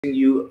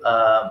you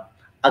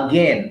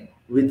again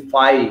with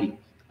five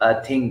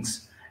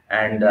things.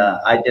 And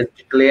I just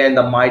declare in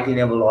the mighty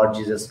name of Lord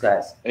Jesus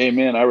Christ.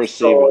 Amen. I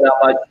receive So, it.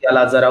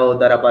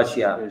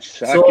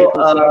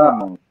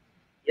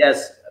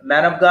 yes,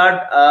 man of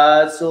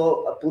God.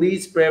 So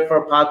please pray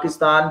for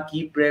Pakistan.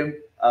 Keep praying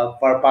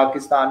for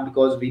Pakistan,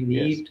 because we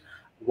need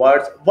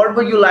words. What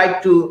would you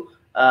like to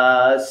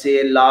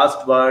say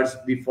last words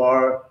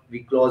before we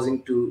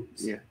closing to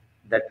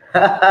that?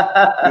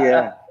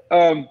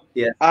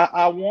 Yes.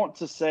 I want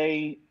to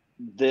say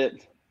that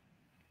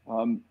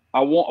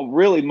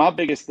my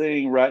biggest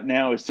thing right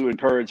now is to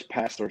encourage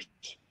pastors.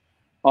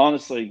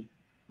 Honestly,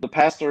 the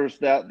pastors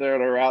that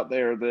are out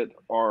there that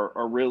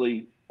are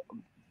really,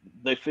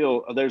 they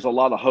feel there's a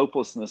lot of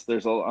hopelessness.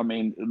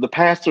 The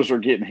pastors are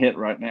getting hit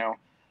right now.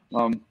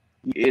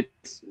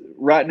 It's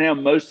right now,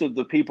 most of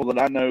the people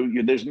that I know,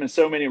 there's been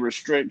so many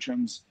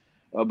restrictions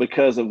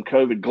because of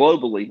COVID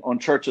globally on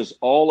churches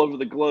all over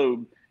the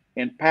globe,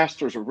 and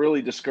pastors are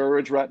really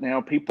discouraged right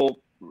now.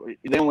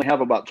 They only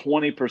have about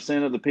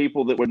 20% of the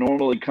people that would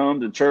normally come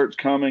to church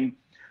coming.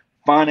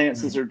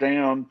 Finances are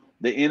down.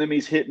 The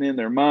enemy's hitting in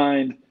their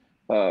mind.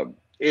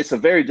 It's a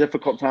very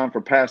difficult time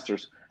for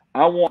pastors.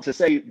 I want to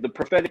say the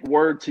prophetic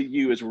word to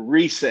you is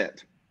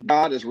reset.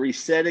 God is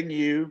resetting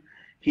you.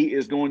 He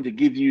is going to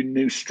give you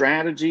new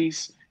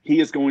strategies. He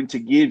is going to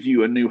give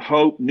you a new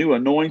hope, new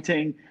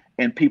anointing,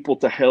 and people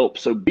to help.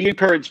 So be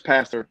encouraged,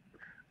 Pastor.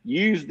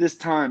 Use this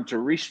time to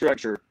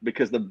restructure,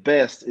 because the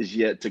best is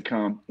yet to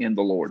come in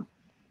the Lord.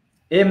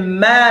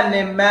 Amen,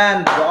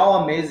 amen.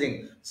 Wow,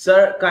 amazing.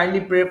 Sir, kindly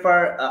pray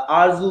for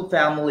Arzu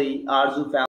family.